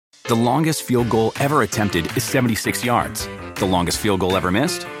The longest field goal ever attempted is 76 yards. The longest field goal ever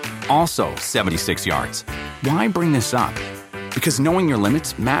missed? Also 76 yards. Why bring this up? Because knowing your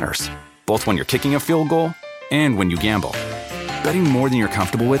limits matters, both when you're kicking a field goal and when you gamble. Betting more than you're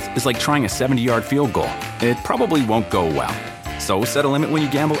comfortable with is like trying a 70-yard field goal. It probably won't go well. So set a limit when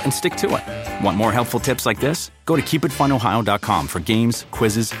you gamble and stick to it. Want more helpful tips like this? Go to keepitfunohio.com for games,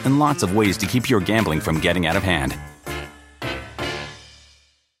 quizzes, and lots of ways to keep your gambling from getting out of hand.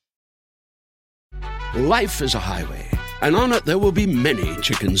 Life is a highway, and on it there will be many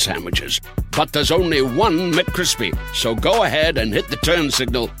chicken sandwiches. But there's only one McCrispy. So go ahead and hit the turn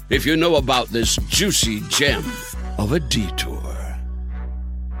signal if you know about this juicy gem of a detour.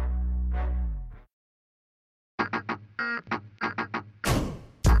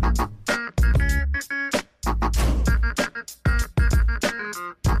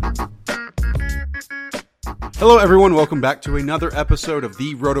 Hello, everyone. Welcome back to another episode of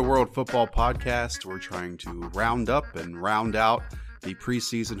the Roto World Football Podcast. We're trying to round up and round out the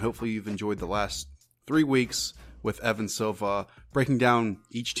preseason. Hopefully, you've enjoyed the last 3 weeks with Evan Silva breaking down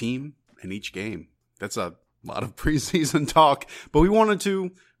each team and each game. That's a lot of preseason talk, but we wanted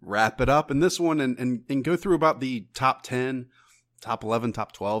to wrap it up in this one and go through about the top 10, top 11,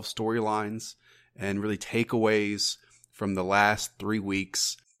 top 12 storylines and really takeaways from the last 3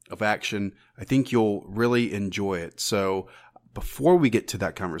 weeks of action. I think you'll really enjoy it. So before we get to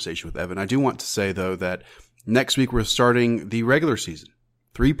that conversation with Evan, I do want to say, though, that next week we're starting the regular season.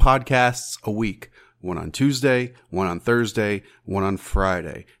 3 podcasts a week. One on Tuesday, one on Thursday, one on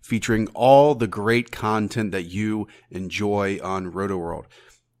Friday, featuring all the great content that you enjoy on Roto World.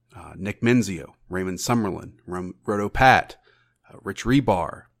 Nick Menzio, Raymond Summerlin, Roto Pat, Rich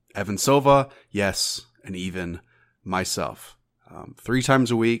Rebar, Evan Silva, yes, and even myself. 3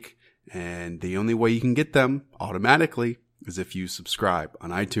 times a week, and the only way you can get them automatically is if you subscribe on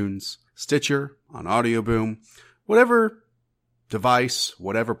iTunes, Stitcher, on Audio Boom, whatever device,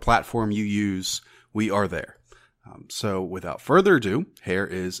 whatever platform you use, we are there. So without further ado, here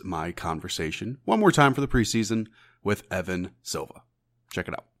is my conversation one more time for the preseason with Evan Silva. Check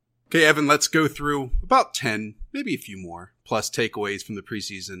it out. Okay, Evan, let's go through about 10, maybe a few more, plus takeaways from the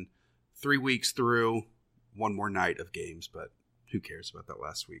preseason. 3 weeks through, one more night of games, but who cares about that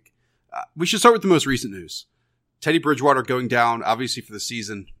last week? We should start with the most recent news. Teddy Bridgewater going down, obviously for the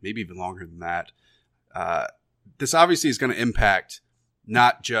season, maybe even longer than that. This obviously is going to impact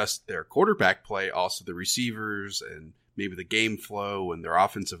not just their quarterback play, also the receivers and maybe the game flow and their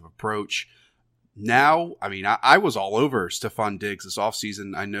offensive approach. Now, I mean, I was all over Stephon Diggs this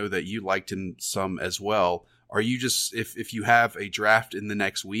offseason. I know that you liked him some as well. Are you just, if you have a draft in the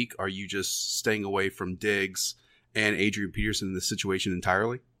next week, are you just staying away from Diggs and Adrian Peterson in this situation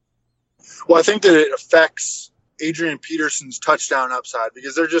entirely? Well, I think that it affects Adrian Peterson's touchdown upside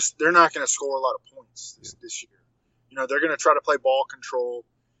because they're not going to score a lot of points this year. You know, they're going to try to play ball control,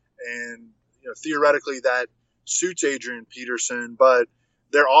 and theoretically that suits Adrian Peterson, but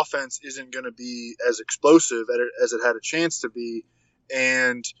their offense isn't going to be as explosive as it had a chance to be,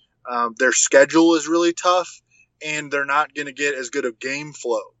 and their schedule is really tough, and they're not going to get as good of game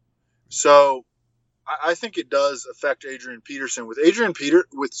flow. So I think it does affect Adrian Peterson. With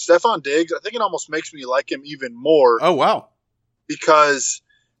Stephon Diggs, I think it almost makes me like him even more. Oh, wow. Because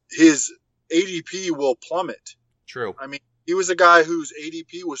his ADP will plummet. True. I mean, he was a guy whose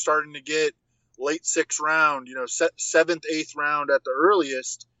ADP was starting to get late 6th round, 7th, 8th round at the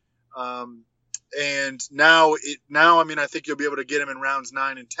earliest. And now, I think you'll be able to get him in rounds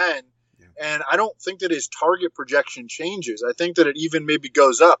 9 and 10. And I don't think that his target projection changes. I think that it even maybe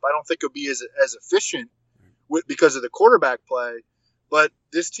goes up. I don't think it'll be as efficient because of the quarterback play. But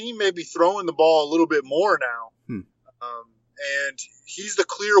this team may be throwing the ball a little bit more now. And he's the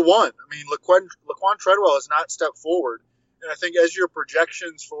clear one. I mean, Laquan Treadwell has not stepped forward. And I think as your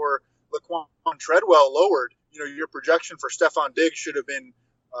projections for Laquan Treadwell lowered, your projection for Stephon Diggs should have been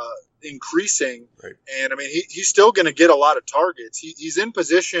increasing. Right. And, I mean, he's still going to get a lot of targets. He's in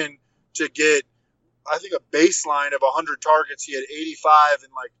position to get, I think, a baseline of 100 targets. He had 85 in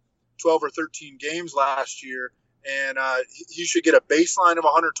like 12 or 13 games last year, and he should get a baseline of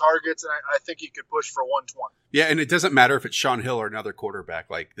 100 targets, and I think he could push for 120. Yeah, and it doesn't matter if it's Sean Hill or another quarterback.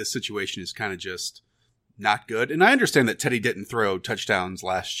 Like, this situation is kind of just not good. And I understand that Teddy didn't throw touchdowns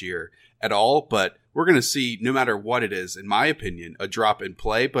last year at all, but we're going to see, no matter what it is, in my opinion, a drop in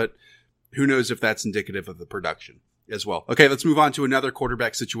play, but who knows if that's indicative of the production as well. Okay, let's move on to another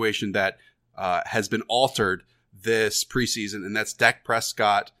quarterback situation that has been altered this preseason, and that's Dak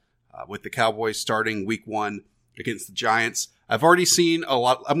Prescott with the Cowboys starting week 1 against the Giants. I've already seen a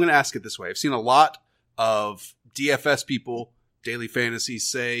lot. I'm going to ask it this way. I've seen a lot of DFS people Daily Fantasy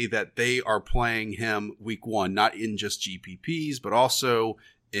say that they are playing him week 1, not in just GPPs, but also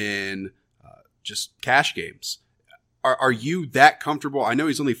in just cash games. Are you that comfortable? I know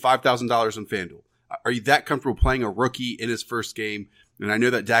he's only $5,000 on FanDuel. Are you that comfortable playing a rookie in his first game? And I know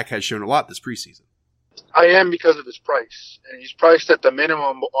that Dak has shown a lot this preseason. I am, because of his price. And he's priced at the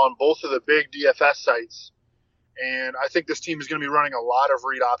minimum on both of the big DFS sites. And I think this team is going to be running a lot of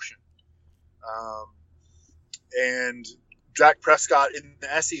read option. And Dak Prescott in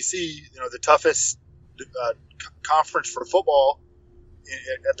the SEC, the toughest conference for football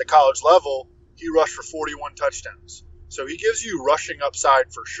at the college level, he rushed for 41 touchdowns. So he gives you rushing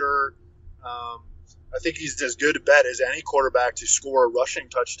upside for sure. I think he's as good a bet as any quarterback to score a rushing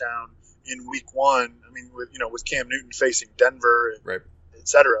touchdown in week 1. I mean, with Cam Newton facing Denver, right, et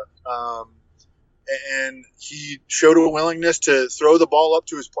cetera. And he showed a willingness to throw the ball up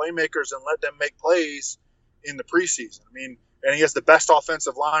to his playmakers and let them make plays in the preseason. I mean, and he has the best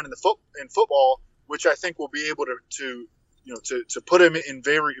offensive line in football, which I think will be able to put him in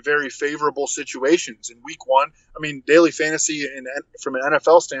very, very favorable situations in week 1. I mean, Daily Fantasy from an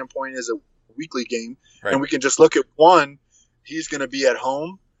NFL standpoint is a weekly game, right, and we can just look at 1. He's going to be at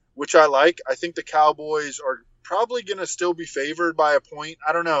home, which I like. I think the Cowboys are probably going to still be favored by a point.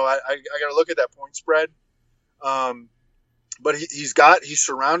 I don't know. I got to look at that point spread. But he's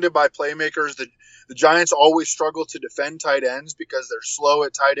surrounded by playmakers. The Giants always struggle to defend tight ends because they're slow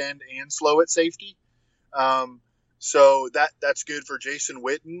at tight end and slow at safety. So that's good for Jason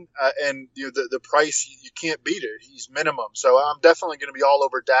Witten. And the price, you can't beat it. He's minimum. So I'm definitely going to be all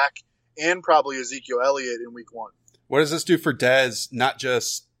over Dak and probably Ezekiel Elliott in week 1. What does this do for Dez, not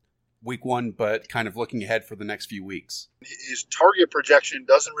just week 1, but kind of looking ahead for the next few weeks? His target projection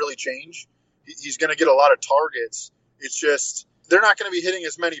doesn't really change. He's going to get a lot of targets. It's just they're not going to be hitting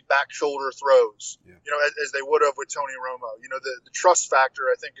as many back shoulder throws, as they would have with Tony Romo. The trust factor,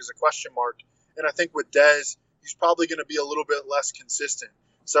 I think, is a question mark. And I think with Dez, he's probably going to be a little bit less consistent.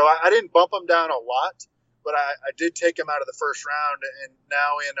 So I didn't bump him down a lot, but I did take him out of the first round. And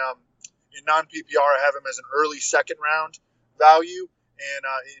now in non-PPR, I have him as an early second round value. And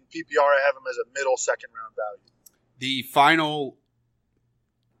in PPR, I have him as a middle second round value. The final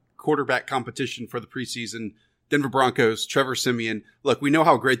quarterback competition for the preseason, Denver Broncos, Trevor Siemian. Look, we know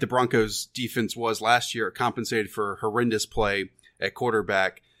how great the Broncos defense was last year. It compensated for horrendous play at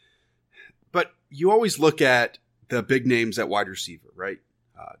quarterback. But you always look at the big names at wide receiver, right?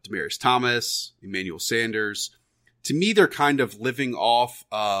 Demaryius Thomas, Emmanuel Sanders. To me, they're kind of living off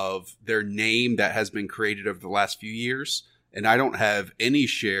of their name that has been created over the last few years. And I don't have any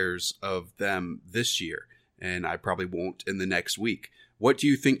shares of them this year. And I probably won't in the next week. What do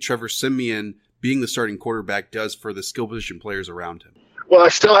you think Trevor Siemian, being the starting quarterback, does for the skill position players around him? Well, I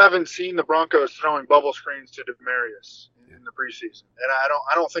still haven't seen the Broncos throwing bubble screens to Demaryius in the preseason. And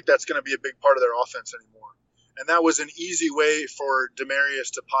I don't think that's going to be a big part of their offense anymore. And that was an easy way for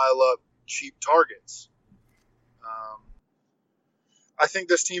Demaryius to pile up cheap targets. I think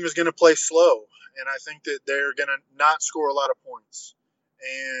this team is going to play slow, and I think that they're going to not score a lot of points.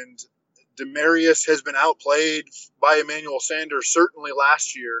 And Demaryius has been outplayed by Emmanuel Sanders certainly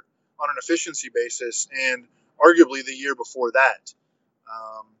last year on an efficiency basis, and arguably the year before that.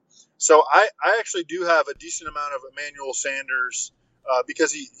 So I actually do have a decent amount of Emmanuel Sanders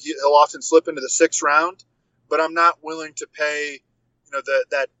because he'll often slip into the 6th round, but I'm not willing to pay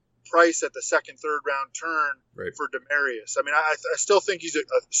that price at the 2nd, 3rd round turn for Demaryius. I mean, I still think he's a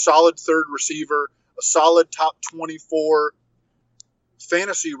solid 3rd receiver, a solid top 24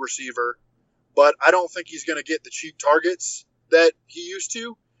 fantasy receiver, but I don't think he's going to get the cheap targets that he used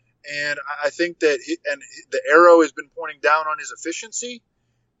to. And I think that the arrow has been pointing down on his efficiency.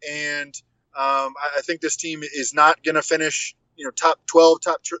 And I think this team is not going to finish, top 12,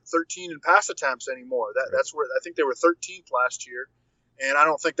 top 13 in pass attempts anymore. That's where I think they were 13th last year. And I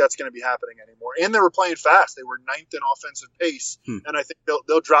don't think that's going to be happening anymore. And they were playing fast. They were 9th in offensive pace. And I think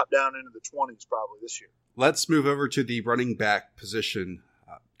they'll drop down into the 20s probably this year. Let's move over to the running back position.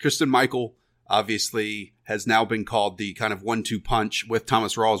 Christine Michael obviously has now been called the kind of 1-2 punch with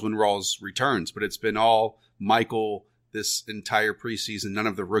Thomas Rawls when Rawls returns. But it's been all Michael this entire preseason. None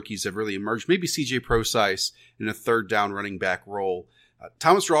of the rookies have really emerged. Maybe CJ Prosise in a 3rd down running back role.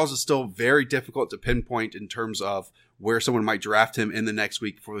 Thomas Rawls is still very difficult to pinpoint in terms of where someone might draft him in the next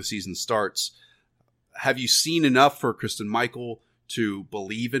week before the season starts. Have you seen enough for Christine Michael to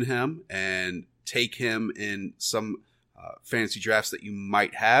believe in him and take him in some fantasy drafts that you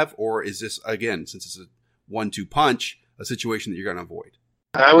might have? Or is this, again, since it's a 1-2 punch, a situation that you're going to avoid?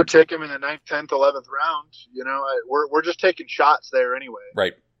 I would take him in the 9th, 10th, 11th round. We're just taking shots there anyway.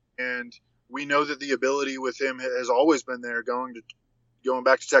 Right. And we know that the ability with him has always been there. Going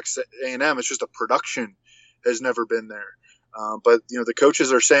back to Texas A&M, it's just the production has never been there. But the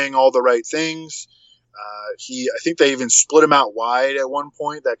coaches are saying all the right things. I think they even split him out wide at one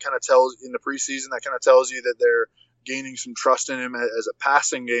point. That kind of tells in the preseason. That kind of tells you that they're gaining some trust in him as a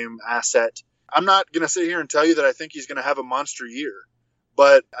passing game asset. I'm not going to sit here and tell you that I think he's going to have a monster year,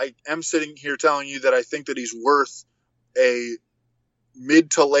 but I am sitting here telling you that I think that he's worth a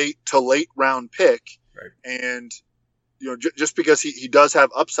mid to late round pick. Right. And just because he does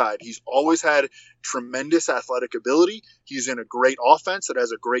have upside. He's always had tremendous athletic ability. He's in a great offense that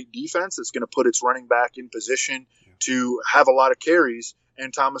has a great defense that's going to put its running back in position to have a lot of carries.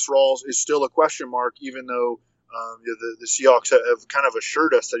 And Thomas Rawls is still a question mark, even though the Seahawks have kind of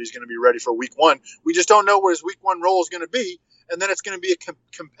assured us that he's going to be ready for week 1. We just don't know what his week 1 role is going to be. And then it's going to be a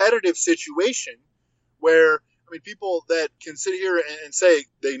competitive situation where, people that can sit here and say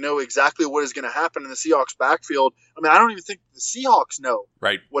they know exactly what is going to happen in the Seahawks backfield. I don't even think the Seahawks know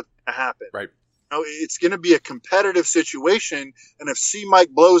what's going to happen. Right. It's going to be a competitive situation. And if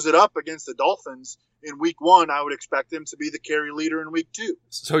C-Mike blows it up against the Dolphins in week 1, I would expect him to be the carry leader in week 2.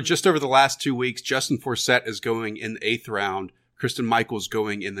 So just over the last 2 weeks, Justin Forsett is going in the 8th round. Kristen Michael's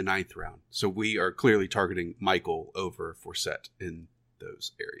going in the 9th round. So we are clearly targeting Michael over Forsett in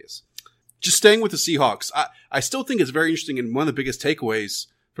those areas. Just staying with the Seahawks, I still think it's very interesting, and one of the biggest takeaways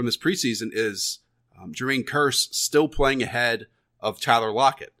from this preseason is Jermaine Kearse still playing ahead of Tyler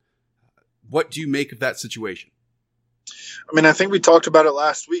Lockett. What do you make of that situation? I think we talked about it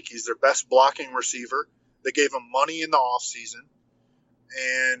last week. He's their best blocking receiver. They gave him money in the offseason,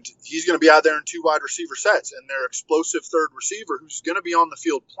 and he's going to be out there in 2 wide receiver sets, and their explosive third receiver, who's going to be on the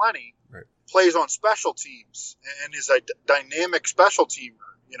field plenty, plays on special teams and is a dynamic special teamer.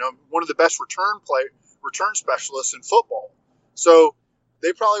 One of the best return specialists in football. So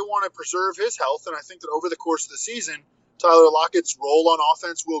they probably want to preserve his health. And I think that over the course of the season, Tyler Lockett's role on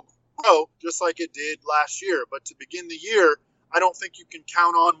offense will grow just like it did last year. But to begin the year, I don't think you can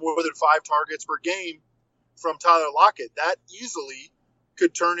count on more than 5 targets per game from Tyler Lockett. That easily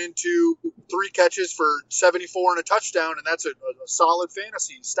could turn into 3 catches for 74 and a touchdown. And that's a solid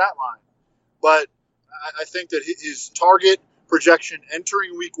fantasy stat line. But I think that his target projection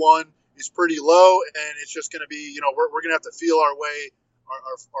entering week 1 is pretty low, and it's just going to be, we're going to have to feel our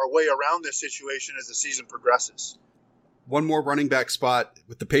way around this situation as the season progresses. One more running back spot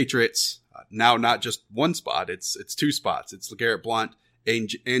with the Patriots. Now not just one spot, it's 2 spots. It's LeGarrette Blount and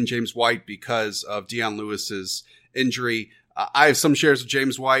James White because of Deion Lewis's injury. I have some shares of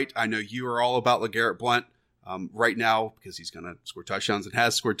James White. I know you are all about LeGarrette Blount right now because he's going to score touchdowns and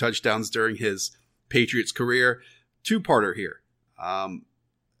has scored touchdowns during his Patriots career. 2-parter here.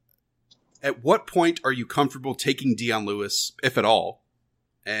 At what point are you comfortable taking Deion Lewis, if at all?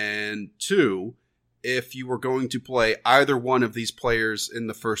 And 2, if you were going to play either one of these players in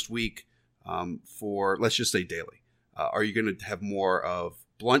the first week for, let's just say, daily, are you going to have more of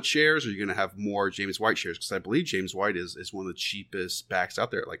Blount shares or are you going to have more James White shares? Because I believe James White is one of the cheapest backs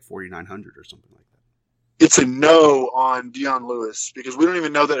out there at like $4,900 or something like that. It's a no on Deion Lewis because we don't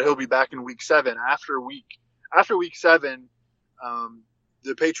even know that he'll be back in week 7. After week 7,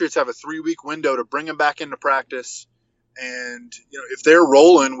 the Patriots have a 3-week window to bring him back into practice. And, if they're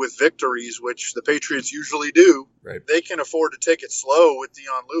rolling with victories, which the Patriots usually do, they can afford to take it slow with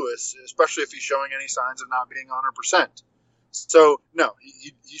Deion Lewis, especially if he's showing any signs of not being 100%. So, no,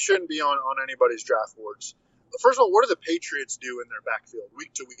 he shouldn't be on anybody's draft boards. But first of all, what do the Patriots do in their backfield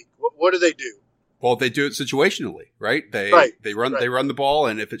week to week? What do they do? Well, they do it situationally, right? They run the ball,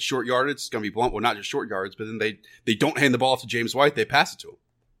 and if it's short yardage, it's going to be Blount. Well, not just short yards, but then they don't hand the ball off to James White; they pass it to him.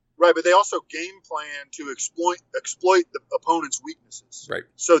 Right, but they also game plan to exploit the opponent's weaknesses. Right.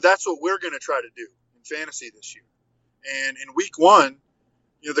 So that's what we're going to try to do in fantasy this year. And in week 1,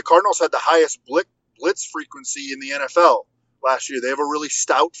 the Cardinals had the highest blitz frequency in the NFL last year. They have a really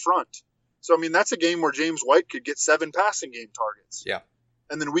stout front. So that's a game where James White could get 7 passing game targets. Yeah.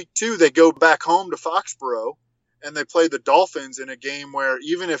 And then week 2, they go back home to Foxborough, and they play the Dolphins in a game where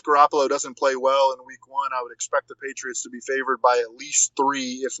even if Garoppolo doesn't play well in week 1, I would expect the Patriots to be favored by at least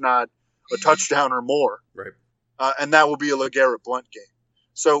 3, if not a touchdown or more. Right. And that will be a LeGarrette Blount game.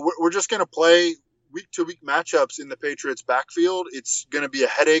 So we're just going to play week-to-week matchups in the Patriots' backfield. It's going to be a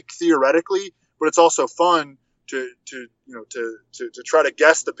headache theoretically, but it's also fun to try to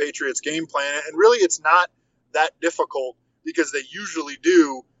guess the Patriots' game plan. And really, it's not that difficult, because they usually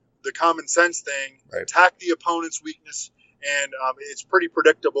do the common sense thing, attack the opponent's weakness, and it's pretty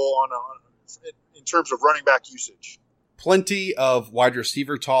predictable in terms of running back usage. Plenty of wide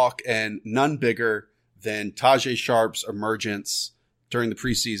receiver talk, and none bigger than Tajay Sharp's emergence during the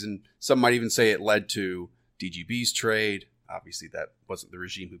preseason. Some might even say it led to DGB's trade. Obviously, that wasn't the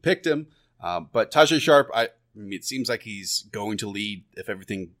regime who picked him. But Tajay Sharp, I mean, it seems like he's going to lead, if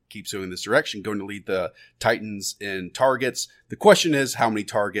everything keeps going in this direction, going to lead the Titans in targets. The question is, how many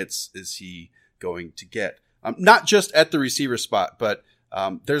targets is he going to get? Not just at the receiver spot, but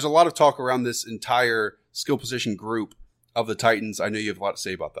there's a lot of talk around this entire skill position group of the Titans. I know you have a lot to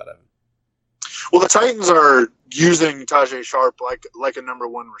say about that, Evan. Well, the Titans are using Tajay Sharp like a number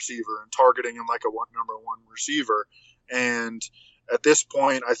one receiver and targeting him like a number one receiver. And at this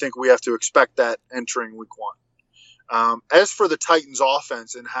point, I think we have to expect that entering week one. As for the Titans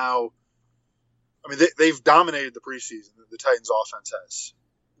offense and how, I mean, they've dominated the preseason, the Titans offense has.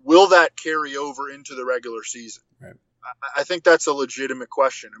 Will that carry over into the regular season? Right. I think that's a legitimate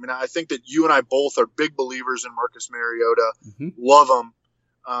question. I mean, I think that you and I both are big believers in Marcus Mariota, love him.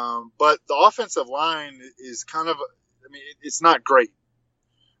 But the offensive line is kind of, I mean, it's not great.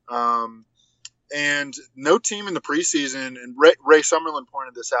 And no team in the preseason, and Ray Summerlin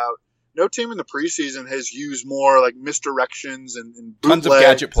pointed this out, no team in the preseason has used more like misdirections and tons of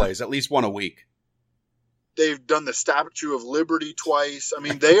gadget plays, at least one a week. They've done the Statue of Liberty twice. I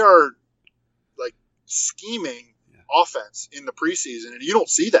mean, they are like scheming offense in the preseason, and you don't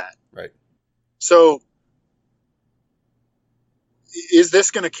see that. Right. So is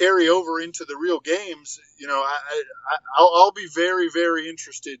this going to carry over into the real games? You know, I'll be very, very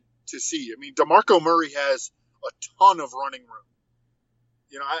interested to see. I mean, DeMarco Murray has a ton of running room.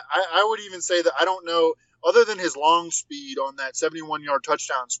 You know, I would even say that I don't know, other than his long speed on that 71-yard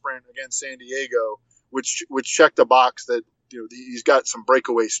touchdown sprint against San Diego, which checked the box that, you know, he's got some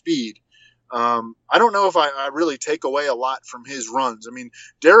breakaway speed. I don't know if I really take away a lot from his runs. I mean,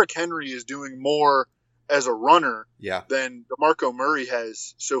 Derrick Henry is doing more as a runner than DeMarco Murray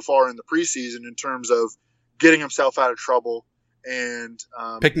has so far in the preseason in terms of getting himself out of trouble and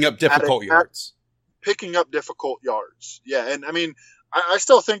picking up difficult yards. Picking up difficult yards. Yeah, and I mean, I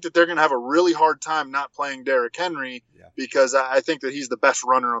still think that they're going to have a really hard time not playing Derrick Henry because I think that he's the best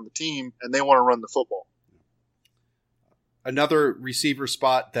runner on the team, and they want to run the football. Another receiver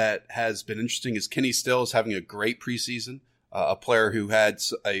spot that has been interesting is Kenny Stills having a great preseason. A player who had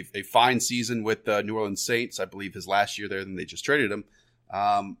a fine season with the New Orleans Saints, I believe his last year there, then they just traded him.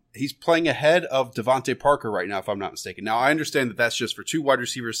 He's playing ahead of Devontae Parker right now, if I'm not mistaken. Now, I understand that that's just for 2 wide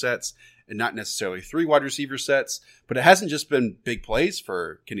receiver sets and not necessarily 3 wide receiver sets, but it hasn't just been big plays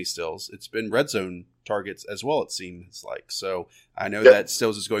for Kenny Stills. It's been red zone targets as well, it seems like. So I know that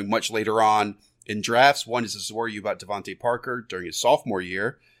Stills is going much later on in drafts. One, is this worry you about Devontae Parker during his sophomore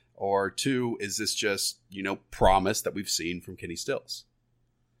year? Or 2, is this just, you know, promise that we've seen from Kenny Stills?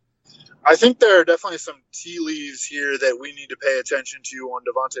 I think there are definitely some tea leaves here that we need to pay attention to on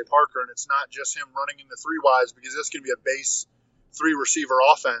Devontae Parker, and it's not just him running in the 3 wides, because this can be a base 3 receiver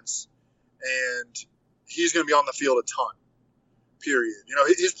offense, and he's going to be on the field a ton, period. You know,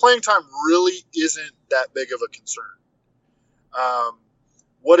 his playing time really isn't that big of a concern.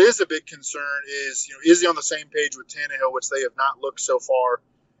 What is a big concern is, you know, is he on the same page with Tannehill, which they have not looked so far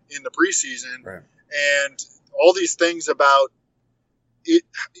in the preseason, right. And all these things about it,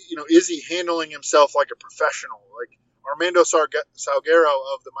 you know, is he handling himself like a professional? Like Armando Salguero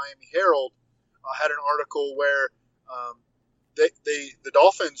of the Miami Herald had an article where the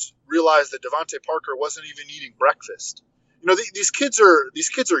Dolphins realized that Devontae Parker wasn't even eating breakfast. You know, these kids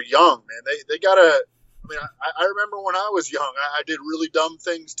are young, man. They gotta. I mean, I remember when I was young, I did really dumb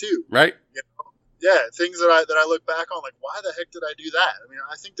things too. Right. You know? Yeah, things that I look back on, like, why the heck did I do that? I mean,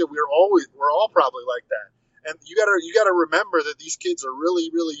 I think that we're all probably like that. And you gotta remember that these kids are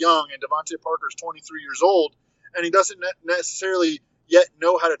really, really young, and Devontae Parker's 23 years old, and he doesn't necessarily yet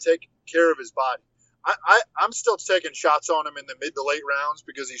know how to take care of his body. I'm still taking shots on him in the mid to late rounds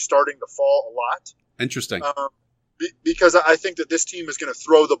because he's starting to fall a lot. Interesting. Because I think that this team is going to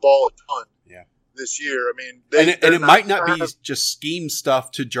throw the ball a ton. Yeah. This year, I mean, and it might not be just scheme stuff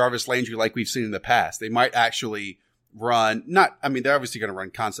to Jarvis Landry like we've seen in the past. They might actually run they're obviously going to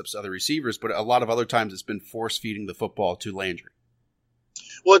run concepts to other receivers, but a lot of other times it's been force feeding the football to Landry.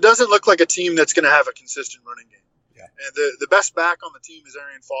 Well, it doesn't look like a team that's going to have a consistent running game. Yeah. And the best back on the team is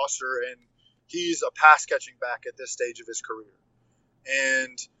Arian Foster, and he's a pass catching back at this stage of his career.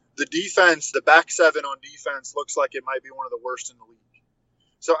 And the defense, the back 7 on defense, looks like it might be one of the worst in the league.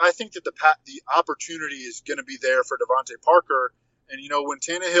 So I think that the opportunity is going to be there for Devontae Parker. And, you know, when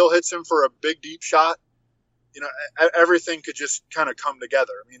Tannehill hits him for a big, deep shot, you know, everything could just kind of come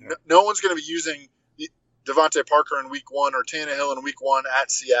together. I mean, no one's going to be using Devontae Parker in week 1 or Tannehill in week 1 at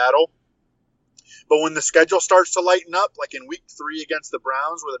Seattle. But when the schedule starts to lighten up, like in week 3 against the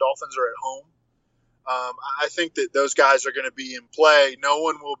Browns where the Dolphins are at I think that those guys are going to be in play. No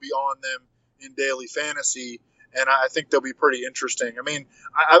one will be on them in daily fantasy, and I think they'll be pretty interesting. I mean,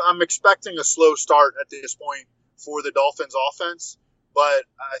 I'm expecting a slow start at this point for the Dolphins offense, but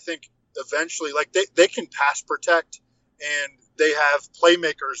I think eventually, like they can pass protect, and they have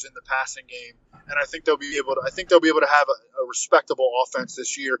playmakers in the passing game, and I think they'll be able to have a respectable offense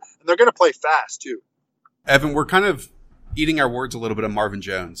this year, and they're going to play fast too. Evan, we're kind of eating our words a little bit of Marvin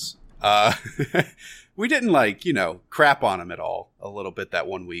Jones. We didn't crap on him at all a little bit that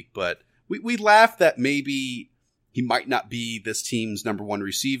 1 week, but we laughed that maybe he might not be this team's number one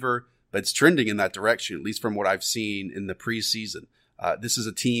receiver, but it's trending in that direction, at least from what I've seen in the preseason. This is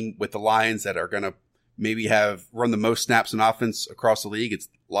a team with the Lions that are going to maybe have run the most snaps in offense across the league. It's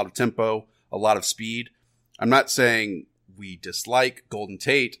a lot of tempo, a lot of speed. I'm not saying we dislike Golden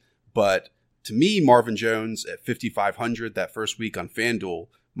Tate, but to me, Marvin Jones at 5,500 that first week on FanDuel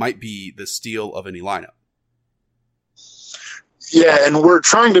might be the steal of any lineup. Yeah, and we're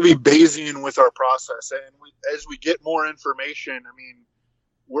trying to be Bayesian with our process. And as we get more information, I mean,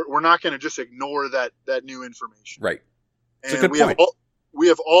 we're not going to just ignore that new information. Right. It's and a good point. We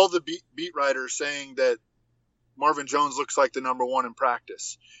have all the beat writers saying that Marvin Jones looks like the number one in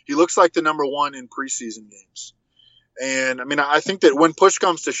practice. He looks like the number one in preseason games. And, I mean, I think that when push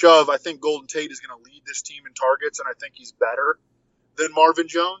comes to shove, I think Golden Tate is going to lead this team in targets, and I think he's better than Marvin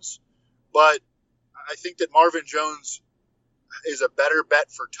Jones. But I think that Marvin Jones is a better bet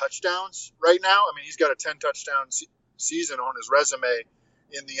for touchdowns right now. I mean, he's got a 10-touchdown season on his resume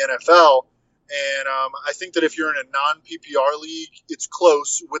in the NFL. And I think that if you're in a non-PPR league, it's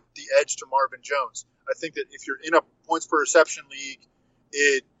close with the edge to Marvin Jones. I think that if you're in a points per reception league,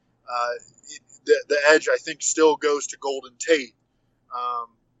 the edge I think still goes to Golden Tate.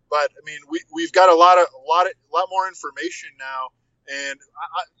 But I mean, we've got a lot more information now. And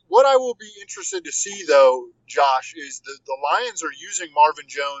what I will be interested to see, though, Josh, is the Lions are using Marvin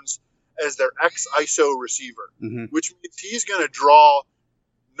Jones as their ex-ISO receiver, which means he's going to draw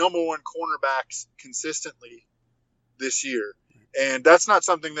number one cornerbacks consistently this year. And that's not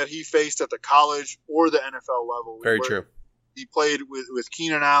something that he faced at the college or the NFL level. Very true. He played with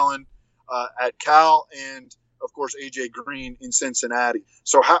Keenan Allen at Cal and, of course, A.J. Green in Cincinnati.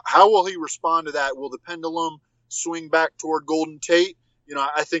 So how will he respond to that? Will the pendulum swing back toward Golden Tate?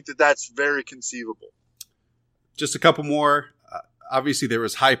 I think that's very conceivable. Just a couple more. Obviously, there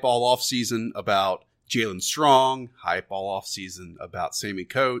was hype all off season about Jalen Strong, hype all off season about Sammy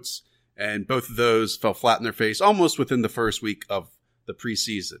Coates, and both of those fell flat in their face almost within the first week of the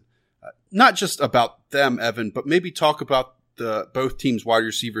preseason. Not just about them, Evan, but maybe talk about both teams' wide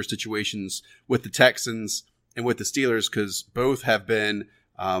receiver situations with the Texans and with the Steelers, because both have been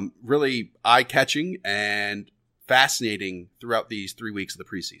really eye-catching and fascinating throughout these 3 weeks of the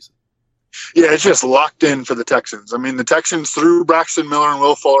preseason. Yeah, it's just locked in for the Texans. I mean, the Texans threw Braxton Miller and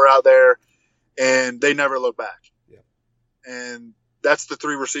Will Fuller out there, and they never look back. Yeah. And that's the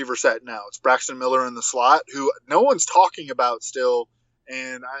three receiver set now. It's Braxton Miller in the slot, who no one's talking about still,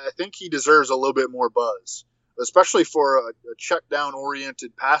 and I think he deserves a little bit more buzz, especially for a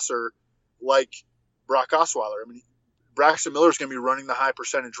check-down-oriented passer like Brock Osweiler. I mean, Braxton Miller's going to be running the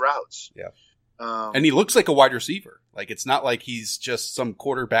high-percentage routes. Yeah. And he looks like a wide receiver. Like, it's not like he's just some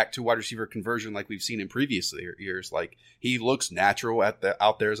quarterback to wide receiver conversion like we've seen in previous years. Like, he looks natural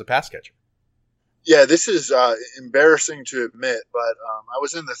out there as a pass catcher. Yeah, this is embarrassing to admit, but I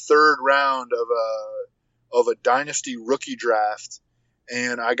was in the third round of a dynasty rookie draft,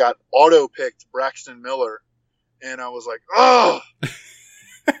 and I got auto-picked Braxton Miller, and I was like, oh!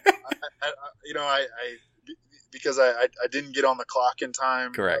 Because I didn't get on the clock in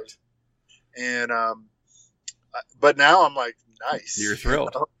time. Correct. And but now I'm like, nice. You're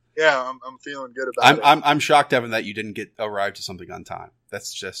thrilled. Yeah, I'm feeling good about it. I'm shocked, Evan, that you didn't arrive to something on time.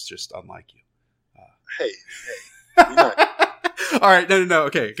 That's just unlike you. Hey. All right, no.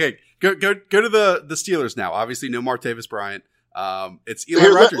 Okay. Go to the Steelers now. Obviously, no Martavis Bryant. It's Eli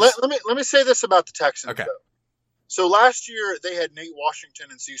Rogers. Let me say this about the Texans. Okay. Though. So last year they had Nate Washington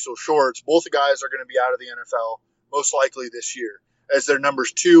and Cecil Shorts. Both the guys are going to be out of the NFL most likely this year as their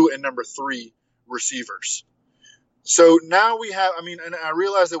numbers 2 and number 3 receivers. So now we have. I mean, and I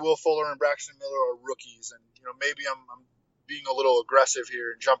realize that Will Fuller and Braxton Miller are rookies, and maybe I'm being a little aggressive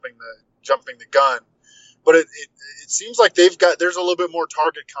here and jumping the gun. But it seems like there's a little bit more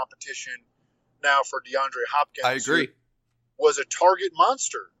target competition now for DeAndre Hopkins. I agree. Who was a target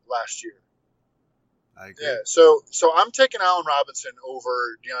monster last year. I agree. Yeah, so I'm taking Allen Robinson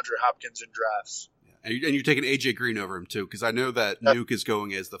over DeAndre Hopkins in drafts. And you're taking A.J. Green over him too, because I know that Nuke is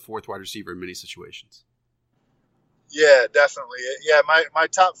going as the fourth wide receiver in many situations. Yeah, definitely. Yeah, my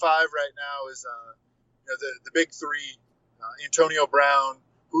top 5 right now is the big three, Antonio Brown,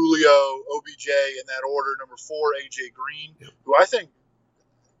 Julio, OBJ in that order. Number 4, AJ Green, who I think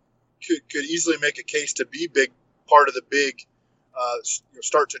could easily make a case to be big part of the big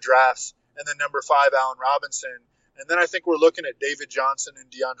start to drafts. And then number 5, Allen Robinson. And then I think we're looking at David Johnson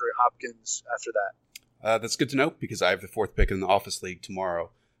and DeAndre Hopkins after that. That's good to know because I have the 4th pick in the Office League tomorrow.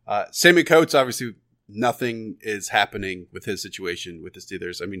 Sammy Coates, obviously, nothing is happening with his situation with the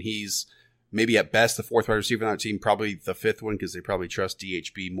Steelers. I mean, he's maybe at best the 4th wide receiver on that team, probably the 5th one because they probably trust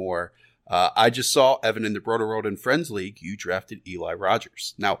DHB more. I just saw, Evan, in the Roto World and Friends League, you drafted Eli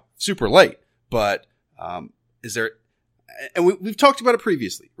Rogers. Now, super late, but is there... And we've talked about it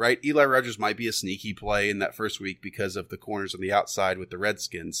previously, right? Eli Rogers might be a sneaky play in that first week because of the corners on the outside with the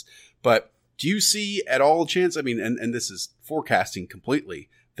Redskins. But do you see at all a chance, I mean, and this is forecasting completely,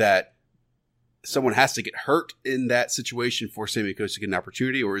 that someone has to get hurt in that situation for Sammy Coates to get an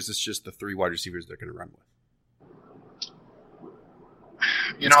opportunity, or is this just the 3 wide receivers they're going to run with?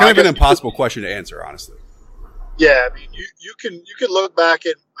 It's kind of an impossible question to answer, honestly. Yeah, I mean, you can look back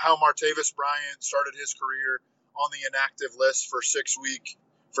at how Martavis Bryant started his career on the inactive list for 6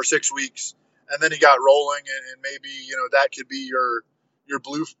 weeks, and then he got rolling, and maybe that could be your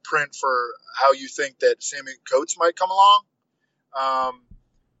blueprint for how you think that Sammy Coates might come along.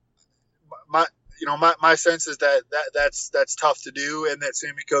 My sense is that's tough to do, and that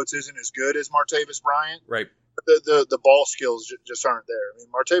Sammy Coates isn't as good as Martavis Bryant. Right. The ball skills just aren't there. I mean,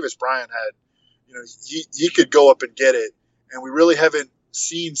 Martavis Bryant had, he could go up and get it, and we really haven't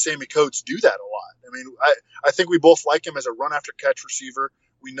seen Sammy Coates do that a lot. I mean, I think we both like him as a run after catch receiver.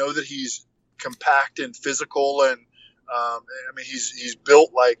 We know that he's compact and physical, and I mean he's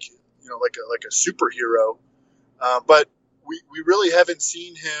built like a superhero. But we really haven't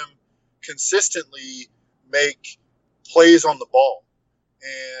seen him consistently make plays on the ball.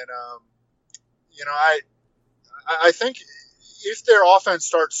 And I think if their offense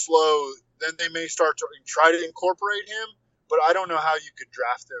starts slow, then they may start to try to incorporate him. But I don't know how you could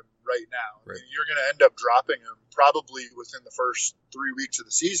draft him right now. Right. I mean, you're going to end up dropping him probably within the first 3 weeks of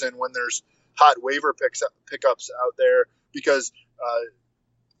the season when there's hot waiver pickups out there, because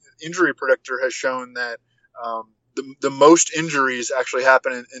Injury Predictor has shown that the most injuries actually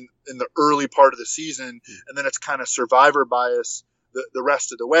happen in the early part of the season, and then it's kind of survivor bias the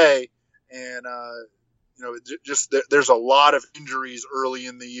rest of the way. And there's a lot of injuries early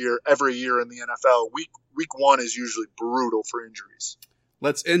in the year, every year in the NFL. Week 1 is usually brutal for injuries.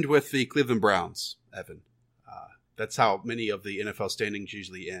 Let's end with the Cleveland Browns, Evan. That's how many of the NFL standings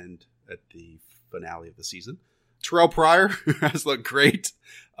usually end at the finale of the season. Terrell Pryor has looked great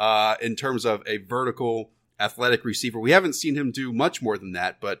in terms of a vertical athletic receiver. We haven't seen him do much more than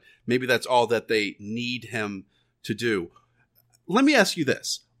that, but maybe that's all that they need him to do. Let me ask you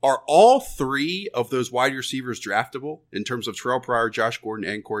this. Are all 3 of those wide receivers draftable in terms of Terrell Pryor, Josh Gordon,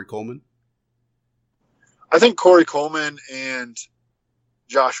 and Corey Coleman? I think Corey Coleman and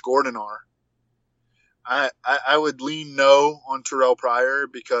Josh Gordon are. I would lean no on Terrell Pryor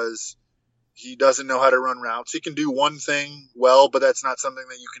because he doesn't know how to run routes. He can do one thing well, but that's not something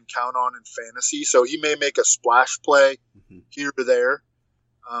that you can count on in fantasy. So he may make a splash play here or there.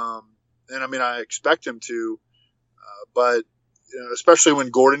 And I mean, I expect him to, but especially when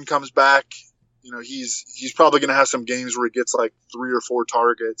Gordon comes back, he's probably going to have some games where he gets like 3 or 4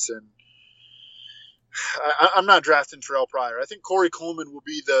 targets. And I'm not drafting Terrell Pryor. I think Corey Coleman will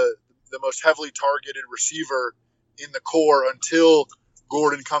be the most heavily targeted receiver in the core until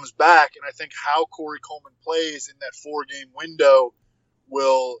Gordon comes back. And I think how Corey Coleman plays in that 4-game window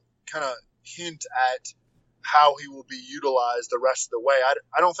will kind of hint at how he will be utilized the rest of the way.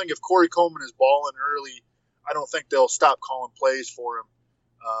 I don't think if Corey Coleman is balling early, I don't think they'll stop calling plays for him.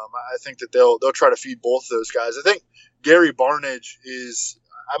 I think that they'll try to feed both of those guys. I think Gary Barnidge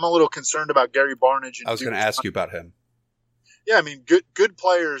I'm a little concerned about Gary Barnidge. I was going to ask you about him. Yeah, I mean, good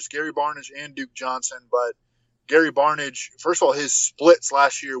players, Gary Barnidge and Duke Johnson. But Gary Barnidge, first of all, his splits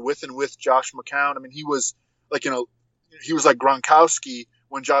last year with Josh McCown. I mean, he was like Gronkowski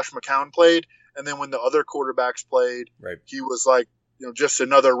when Josh McCown played, and then when the other quarterbacks played, right, he was like just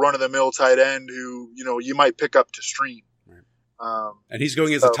another run-of-the-mill tight end who you might pick up to stream. Right. And he's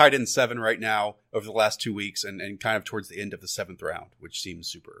going as a tight end 7 right now over the last 2 weeks, and kind of towards the end of the 7th round, which seems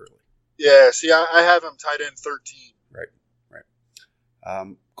super early. Yeah, see, I have him tight end 13. Right.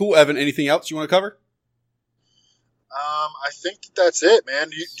 Cool, Evan. Anything else you want to cover? I think that's it, man.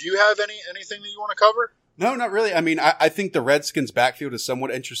 Do you have anything that you want to cover? No, not really. I mean, I think the Redskins' backfield is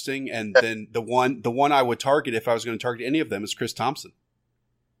somewhat interesting, and then the one I would target if I was going to target any of them is Chris Thompson.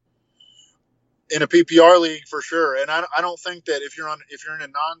 in a PPR league for sure. And I don't think that if you're in a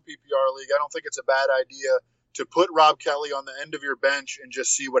non-PPR league, I don't think it's a bad idea to put Rob Kelly on the end of your bench and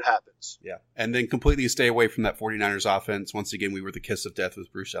just see what happens. Yeah. And then completely stay away from that 49ers offense. Once again, we were the kiss of death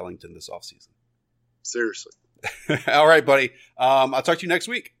with Bruce Ellington this offseason. Seriously. All right, buddy. I'll talk to you next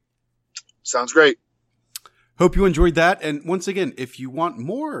week. Sounds great. Hope you enjoyed that. And once again, if you want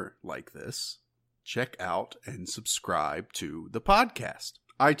more like this, check out and subscribe to the podcast.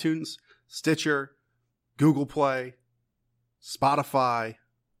 iTunes, Stitcher, Google Play, Spotify,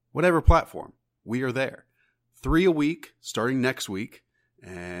 whatever platform. We are there. 3 a week starting next week,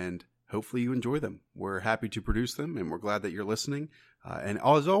 and hopefully you enjoy them. We're happy to produce them, and we're glad that you're listening. And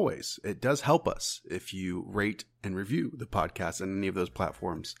as always, it does help us if you rate and review the podcast on any of those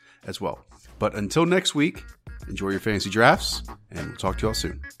platforms as well. But until next week, enjoy your fantasy drafts, and we'll talk to you all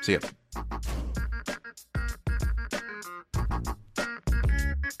soon. See ya.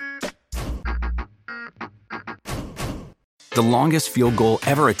 The longest field goal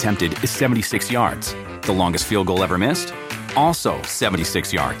ever attempted is 76 yards. The longest field goal ever missed? Also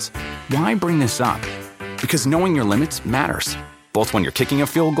 76 yards. Why bring this up? Because knowing your limits matters, both when you're kicking a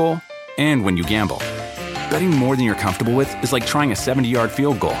field goal and when you gamble. Betting more than you're comfortable with is like trying a 70-yard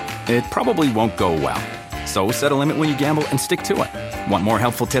field goal. It probably won't go well. So set a limit when you gamble and stick to it. Want more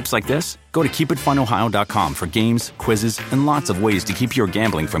helpful tips like this? Go to keepitfunohio.com for games, quizzes, and lots of ways to keep your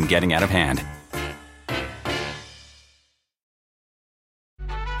gambling from getting out of hand.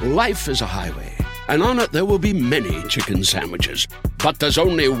 Life is a highway, and on it there will be many chicken sandwiches. But there's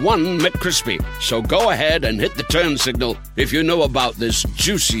only one McCrispy. So go ahead and hit the turn signal if you know about this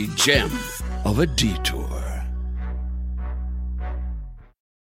juicy gem of a detour.